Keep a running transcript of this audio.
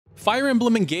Fire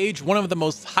Emblem Engage, one of the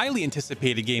most highly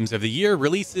anticipated games of the year,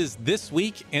 releases this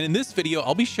week, and in this video,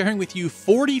 I'll be sharing with you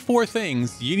 44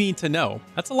 things you need to know.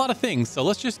 That's a lot of things, so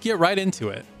let's just get right into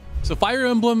it. So Fire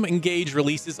Emblem Engage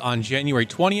releases on January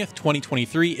 20th,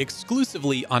 2023,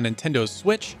 exclusively on Nintendo's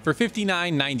Switch for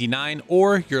 $59.99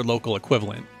 or your local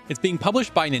equivalent. It's being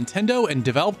published by Nintendo and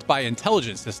developed by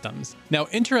Intelligent Systems. Now,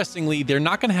 interestingly, they're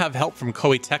not going to have help from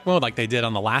Koei Tecmo like they did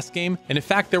on the last game. And in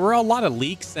fact, there were a lot of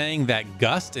leaks saying that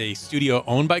Gust, a studio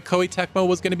owned by Koei Tecmo,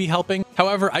 was going to be helping.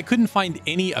 However, I couldn't find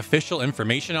any official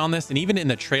information on this, and even in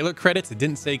the trailer credits, it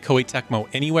didn't say Koei Tecmo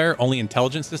anywhere, only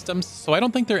Intelligent Systems, so I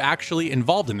don't think they're actually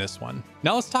involved in this one.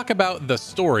 Now let's talk about the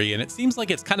story, and it seems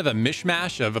like it's kind of a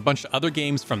mishmash of a bunch of other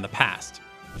games from the past.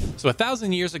 So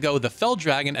 1,000 years ago, the Fell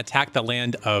Dragon attacked the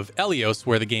land of Elyos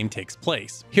where the game takes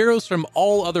place. Heroes from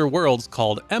all other worlds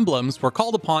called Emblems were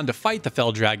called upon to fight the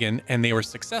Fell Dragon, and they were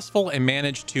successful and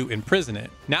managed to imprison it.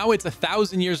 Now it's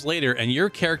 1,000 years later, and your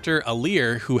character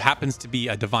Alir, who happens to be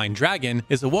a divine dragon,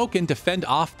 is awoken to fend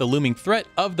off the looming threat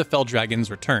of the Fell Dragon's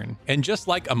return. And just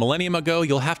like a millennium ago,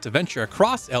 you'll have to venture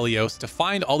across Elyos to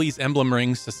find all these emblem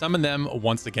rings to summon them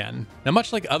once again. Now,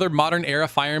 much like other modern era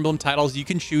Fire Emblem titles, you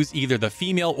can choose either the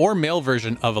female or male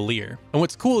version of Alir. And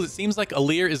what's cool is it seems like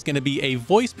Alir is going to be a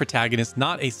voice protagonist,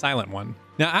 not a silent one.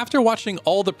 Now, after watching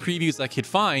all the previews I could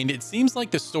find, it seems like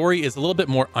the story is a little bit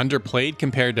more underplayed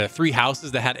compared to Three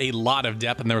Houses that had a lot of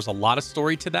depth and there was a lot of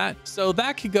story to that. So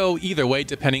that could go either way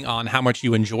depending on how much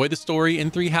you enjoy the story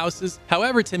in Three Houses.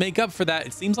 However, to make up for that,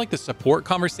 it seems like the support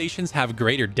conversations have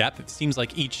greater depth. It seems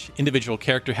like each individual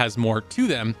character has more to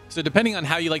them. So depending on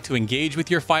how you like to engage with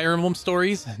your Fire Emblem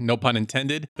stories, no pun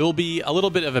intended, it will be a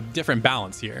little bit of a different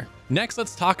balance here. Next,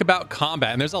 let's talk about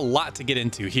combat, and there's a lot to get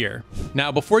into here. Now,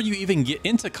 before you even get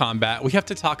into combat, we have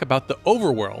to talk about the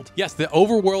overworld. Yes, the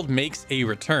overworld makes a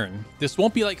return. This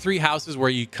won't be like Three Houses where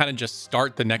you kind of just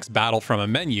start the next battle from a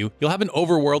menu. You'll have an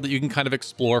overworld that you can kind of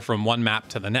explore from one map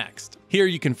to the next. Here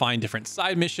you can find different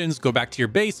side missions, go back to your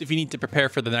base if you need to prepare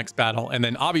for the next battle, and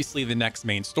then obviously the next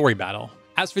main story battle.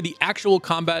 As for the actual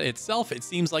combat itself, it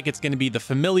seems like it's going to be the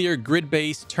familiar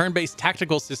grid-based, turn-based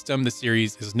tactical system the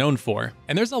series is known for.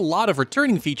 And there's a lot of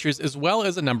returning features as well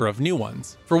as a number of new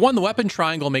ones. For one, the weapon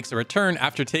triangle makes a return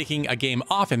after taking a game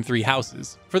off in Three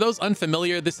Houses. For those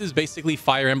unfamiliar, this is basically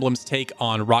Fire Emblem's take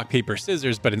on rock, paper,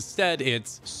 scissors, but instead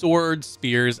it's swords,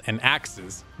 spears, and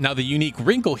axes. Now, the unique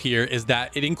wrinkle here is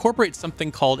that it incorporates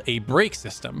something called a break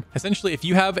system. Essentially, if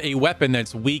you have a weapon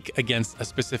that's weak against a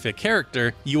specific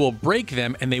character, you will break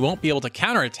them and they won't be able to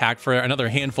counterattack for another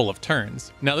handful of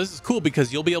turns. Now, this is cool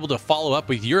because you'll be able to follow up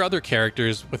with your other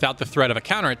characters without the threat of a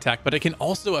counterattack, but it can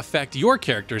also affect your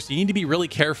characters. So you need to be really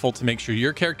careful to make sure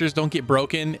your characters don't get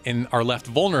broken and are left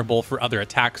vulnerable for other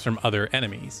attacks from other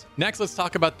enemies. Next, let's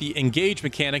talk about the engage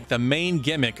mechanic, the main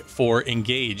gimmick for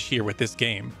Engage here with this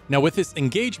game. Now, with this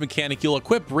engage mechanic, you'll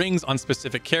equip rings on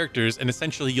specific characters, and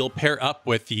essentially you'll pair up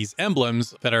with these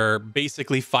emblems that are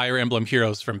basically Fire Emblem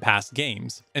heroes from past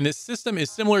games. And this system is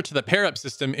similar to the pair-up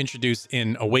system introduced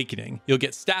in Awakening. You'll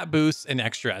get stat boosts and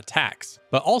extra attacks.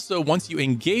 But also, once you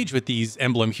engage with these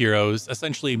emblem heroes,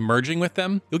 essentially merging with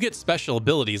them, you'll get special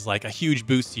abilities like a huge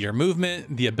boost to your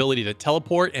movement, the ability to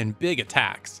teleport, and big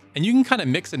attacks. And you can kind of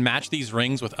mix and match these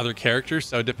rings with other characters,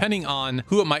 so depending on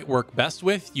who it might work best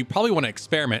with, you probably want to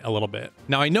experiment a little bit.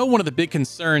 Now, I know one of the big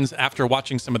concerns after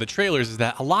watching some of the trailers is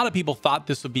that a lot of people thought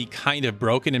this would be kind of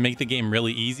broken and make the game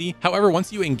really easy. However,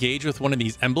 once you engage with one of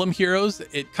these emblem heroes,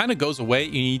 it kind of goes away.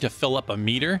 You need to fill up a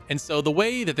meter. And so the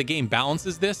way that the game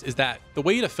balances this is that the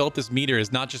way to fill up this meter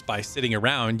is not just by sitting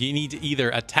around. You need to either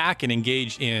attack and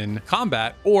engage in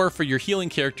combat, or for your healing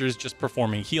characters, just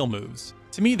performing heal moves.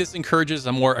 To me, this encourages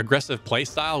a more aggressive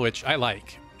playstyle, which I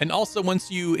like. And also,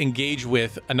 once you engage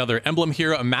with another emblem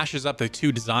hero, it mashes up the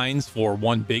two designs for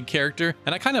one big character.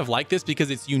 And I kind of like this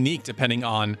because it's unique depending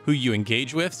on who you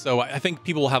engage with. So I think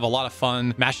people will have a lot of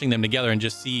fun mashing them together and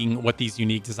just seeing what these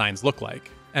unique designs look like.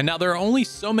 And now there are only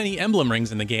so many emblem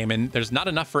rings in the game, and there's not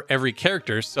enough for every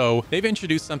character, so they've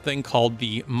introduced something called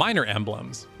the minor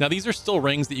emblems. Now, these are still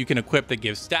rings that you can equip that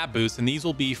give stat boosts, and these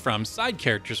will be from side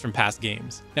characters from past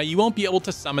games. Now, you won't be able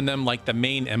to summon them like the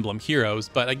main emblem heroes,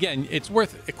 but again, it's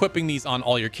worth equipping these on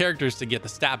all your characters to get the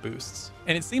stat boosts.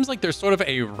 And it seems like there's sort of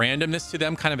a randomness to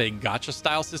them, kind of a gacha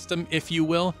style system, if you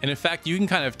will. And in fact, you can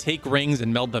kind of take rings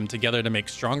and meld them together to make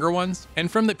stronger ones. And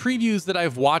from the previews that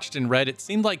I've watched and read, it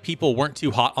seemed like people weren't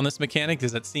too hot hot on this mechanic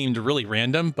because it seemed really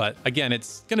random, but again,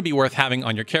 it's going to be worth having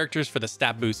on your characters for the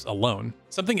stat boosts alone.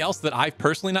 Something else that I've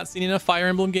personally not seen in a Fire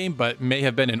Emblem game, but may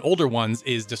have been in older ones,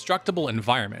 is destructible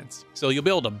environments. So you'll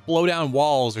be able to blow down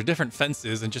walls or different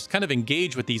fences and just kind of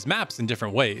engage with these maps in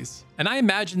different ways. And I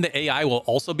imagine the AI will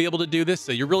also be able to do this,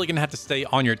 so you're really going to have to stay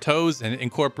on your toes and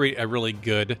incorporate a really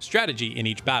good strategy in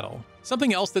each battle.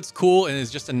 Something else that's cool and is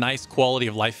just a nice quality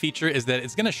of life feature is that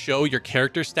it's going to show your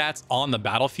character stats on the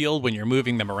battlefield when you're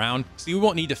moving them around, so you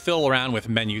won't need to fiddle around with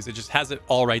menus. It just has it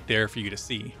all right there for you to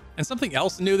see. And something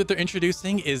else new that they're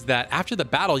introducing is that after the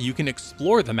battle, you can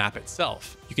explore the map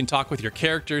itself. You can talk with your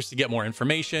characters to get more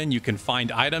information, you can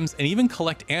find items, and even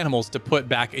collect animals to put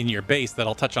back in your base that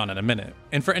I'll touch on in a minute.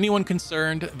 And for anyone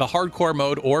concerned, the hardcore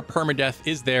mode or permadeath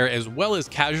is there, as well as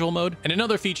casual mode. And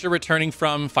another feature returning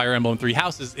from Fire Emblem Three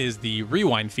Houses is the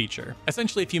rewind feature.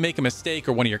 Essentially, if you make a mistake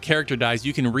or one of your character dies,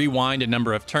 you can rewind a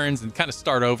number of turns and kind of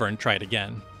start over and try it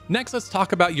again. Next, let's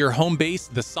talk about your home base,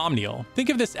 the Somniel. Think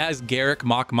of this as Garrick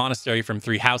Mock Monastery from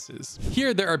Three Houses.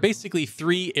 Here, there are basically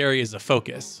 3 areas of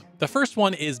focus. The first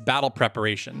one is battle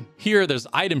preparation. Here, there's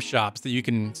item shops that you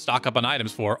can stock up on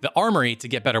items for, the armory to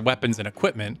get better weapons and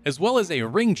equipment, as well as a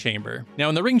ring chamber. Now,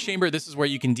 in the ring chamber, this is where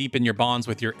you can deepen your bonds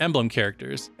with your emblem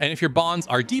characters. And if your bonds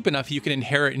are deep enough, you can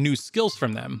inherit new skills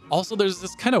from them. Also, there's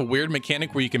this kind of weird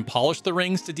mechanic where you can polish the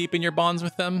rings to deepen your bonds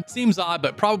with them. Seems odd,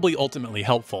 but probably ultimately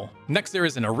helpful. Next, there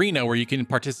is an arena where you can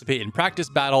participate in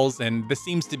practice battles, and this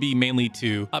seems to be mainly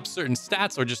to up certain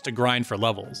stats or just to grind for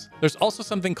levels. There's also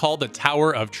something called the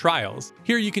Tower of Trials.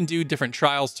 Here you can do different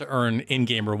trials to earn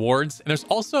in-game rewards, and there's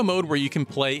also a mode where you can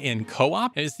play in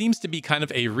co-op, and it seems to be kind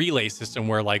of a relay system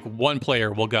where like one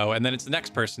player will go and then it's the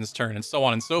next person's turn and so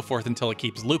on and so forth until it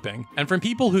keeps looping. And from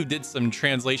people who did some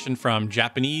translation from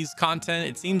Japanese content,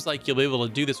 it seems like you'll be able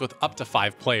to do this with up to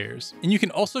 5 players. And you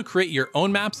can also create your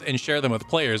own maps and share them with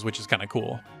players, which is kind of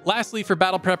cool. Lastly, for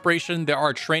battle preparation, there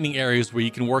are training areas where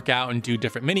you can work out and do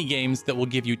different mini games that will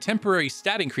give you temporary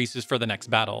stat increases for the next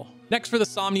battle. Next for the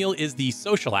Somniel is the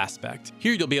social aspect.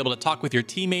 Here you'll be able to talk with your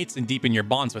teammates and deepen your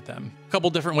bonds with them. A couple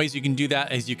different ways you can do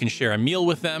that is you can share a meal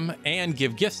with them and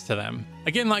give gifts to them.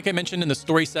 Again, like I mentioned in the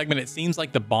story segment, it seems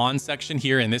like the bond section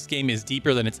here in this game is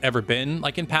deeper than it's ever been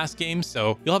like in past games,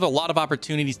 so you'll have a lot of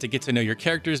opportunities to get to know your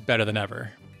characters better than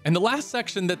ever. And the last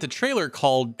section that the trailer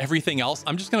called everything else,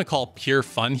 I'm just going to call pure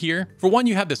fun here. For one,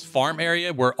 you have this farm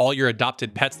area where all your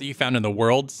adopted pets that you found in the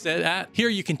world sit at. Here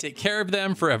you can take care of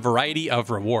them for a variety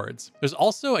of rewards. There's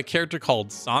also a character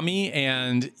called Sami,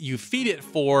 and you feed it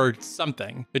for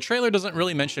something. The trailer doesn't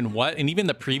really mention what, and even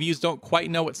the previews don't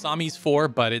quite know what Sami's for,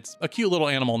 but it's a cute little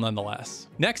animal nonetheless.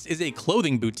 Next is a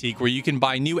clothing boutique where you can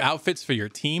buy new outfits for your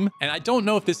team. And I don't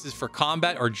know if this is for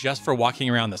combat or just for walking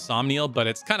around the Somniel, but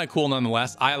it's kind of cool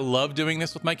nonetheless. I love doing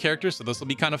this with my characters, so this will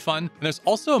be kind of fun. And there's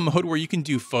also a mode where you can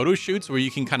do photo shoots where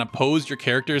you can kind of pose your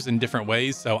characters in different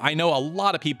ways, so I know a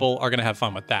lot of people are going to have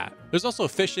fun with that. There's also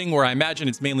fishing, where I imagine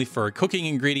it's mainly for cooking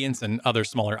ingredients and other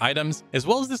smaller items, as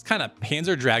well as this kind of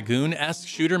Panzer Dragoon-esque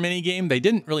shooter minigame. They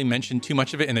didn't really mention too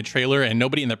much of it in the trailer, and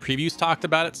nobody in the previews talked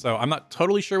about it, so I'm not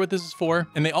totally sure what this is for.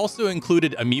 And they also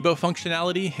included amiibo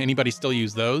functionality. Anybody still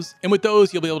use those? And with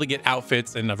those, you'll be able to get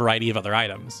outfits and a variety of other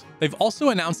items. They've also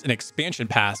announced an expansion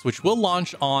pass, which will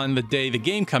launch on the day the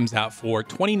game comes out for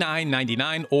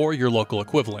 $29.99 or your local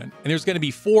equivalent. And there's going to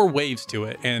be 4 waves to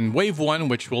it, and Wave 1,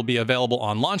 which will be available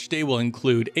on launch day, will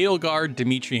include Edelgard,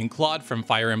 Dimitri, and Claude from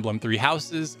Fire Emblem Three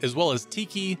Houses, as well as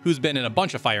Tiki, who's been in a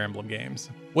bunch of Fire Emblem games.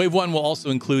 Wave 1 will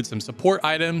also include some support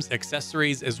items,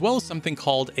 accessories, as well as something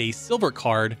called a silver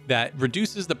card that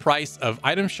reduces the price of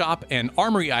item shop and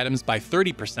armory items by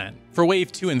 30%. For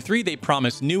Wave 2 and 3, they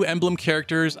promise new emblem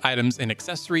characters, items, and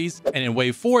accessories, and in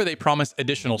Wave 4, they promise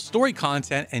additional story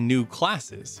content and new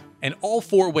classes. And all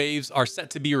 4 waves are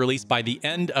set to be released by the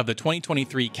end of the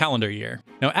 2023 calendar year.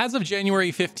 Now, as of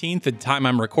January 15th, the time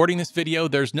I'm recording this video,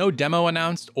 there's no demo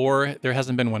announced, or there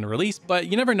hasn't been one released, but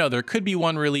you never know, there could be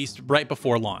one released right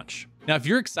before launch. Now, if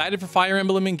you're excited for Fire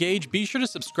Emblem Engage, be sure to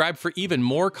subscribe for even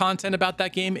more content about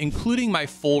that game, including my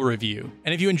full review.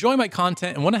 And if you enjoy my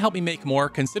content and want to help me make more,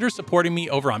 consider supporting me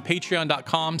over on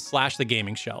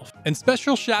patreon.com/thegamingshelf. And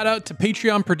special shout out to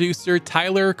Patreon producer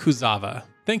Tyler Kuzawa.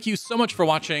 Thank you so much for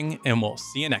watching, and we'll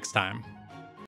see you next time.